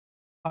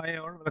Hi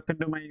all, welcome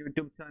to my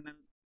YouTube channel.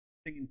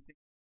 Instinct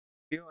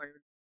video. I will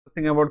be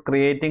discussing about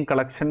creating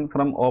collection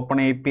from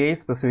OpenAPI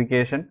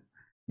specification.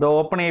 The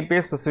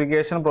OpenAPI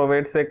specification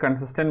provides a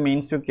consistent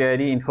means to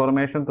carry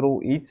information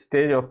through each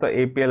stage of the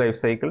API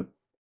lifecycle.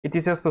 It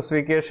is a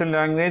specification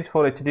language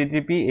for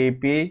HTTP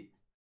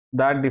APIs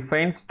that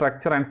defines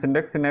structure and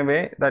syntax in a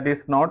way that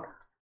is not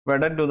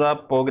wedded to the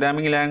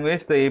programming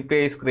language the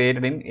API is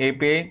created in.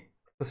 API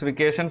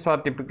specifications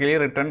are typically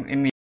written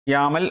in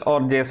YAML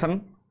or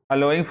JSON,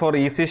 allowing for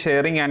easy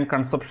sharing and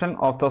consumption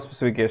of the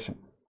specification.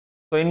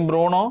 So in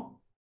Bruno,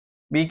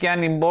 we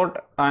can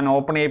import an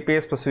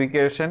OpenAPI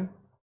specification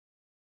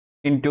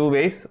in two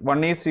ways.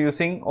 One is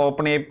using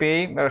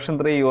OpenAPI version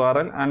 3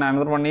 URL and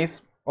another one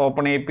is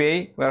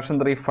OpenAPI version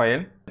 3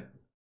 file.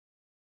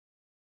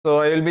 So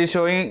I will be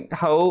showing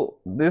how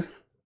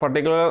this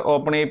particular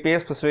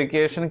OpenAPI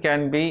specification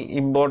can be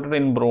imported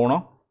in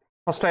Bruno.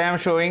 First I am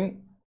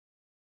showing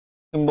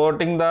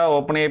importing the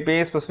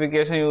OpenAPI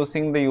specification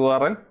using the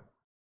URL.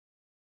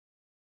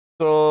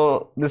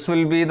 So this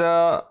will be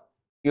the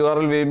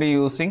URL we will be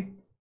using.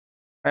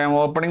 I am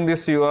opening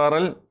this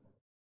URL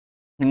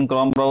in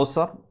Chrome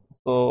browser.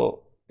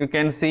 So you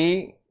can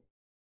see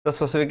the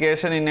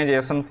specification in a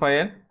JSON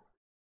file.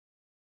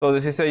 So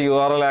this is a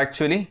URL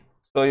actually.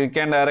 So you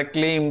can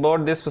directly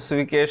import this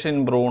specification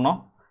in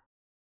Bruno.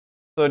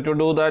 So to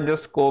do that,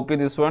 just copy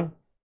this one.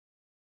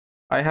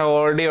 I have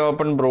already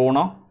opened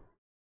Bruno.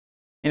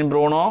 In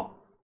Bruno,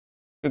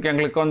 you can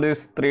click on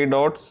these three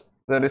dots.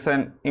 There is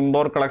an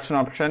import collection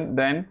option.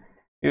 Then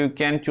you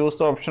can choose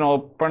the option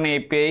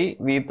OpenAPI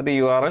V3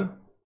 URL.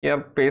 Here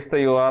paste the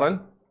URL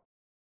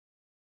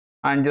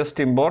and just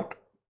import.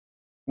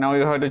 Now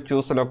you have to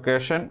choose a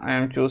location. I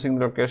am choosing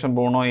the location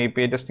Bruno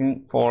API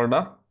testing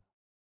folder.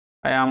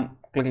 I am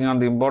clicking on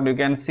the import. You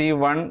can see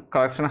one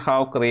collection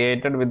have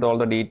created with all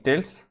the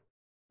details.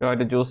 You have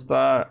to choose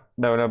the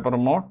developer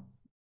mode.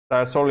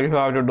 That's all you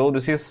have to do.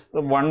 This is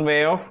one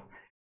way of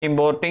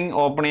importing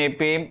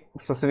OpenAPI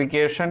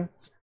specification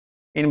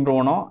in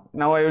Bruno.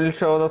 Now I will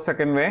show the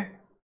second way.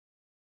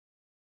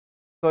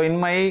 So in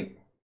my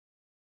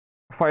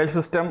file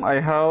system, I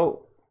have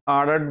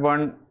added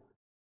one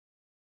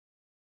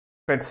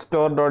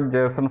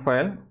petstore.json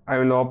file. I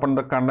will open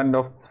the content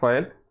of this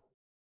file.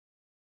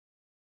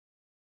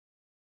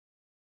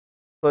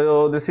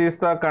 So this is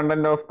the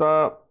content of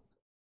the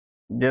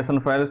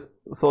JSON files.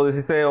 So this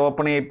is a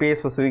OpenAPI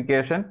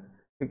specification.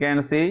 You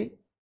can see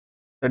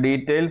the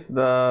details,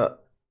 the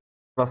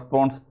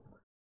response,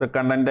 the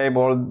content type,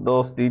 all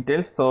those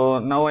details. So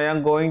now I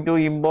am going to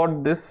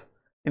import this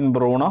in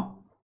Bruno.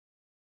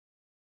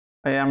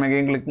 I am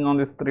again clicking on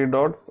these three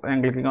dots. I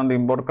am clicking on the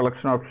import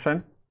collection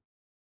option.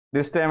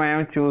 This time I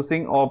am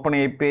choosing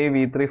OpenAPI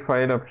V3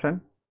 file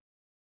option.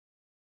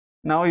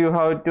 Now you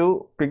have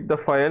to pick the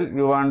file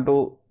you want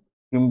to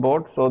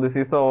import. So this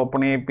is the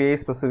OpenAPI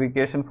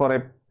specification for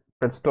a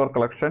pet store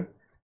collection.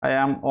 I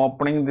am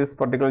opening this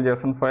particular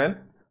JSON file.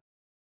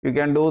 You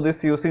can do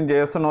this using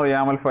JSON or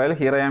YAML file.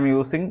 Here I am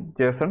using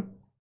JSON.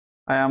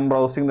 I am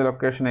browsing the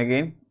location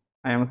again.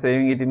 I am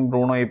saving it in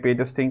Bruno API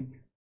testing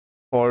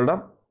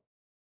folder.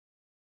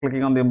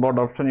 Clicking on the import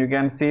option, you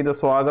can see the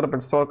Swagger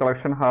pet store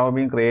collection have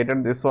been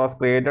created. This was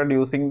created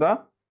using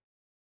the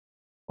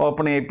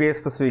OpenAPI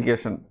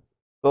specification.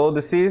 So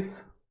this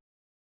is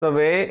the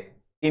way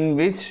in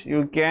which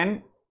you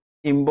can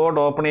import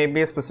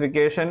OpenAPI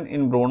specification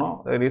in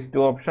Bruno. There is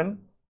two options.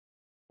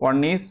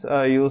 One is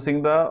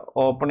using the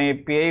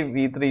OpenAPI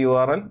V3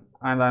 URL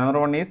and another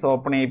one is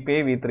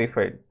OpenAPI V3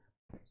 file.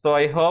 So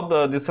I hope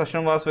this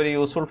session was very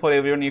useful for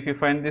everyone. If you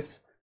find this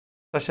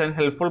session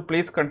helpful,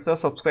 please consider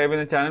subscribing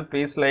the channel.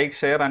 Please like,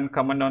 share and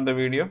comment on the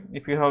video.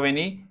 If you have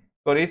any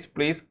queries,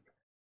 please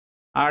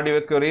add your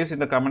queries in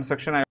the comment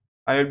section.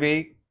 I will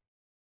be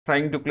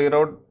trying to clear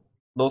out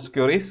those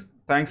queries.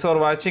 Thanks for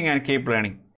watching and keep learning.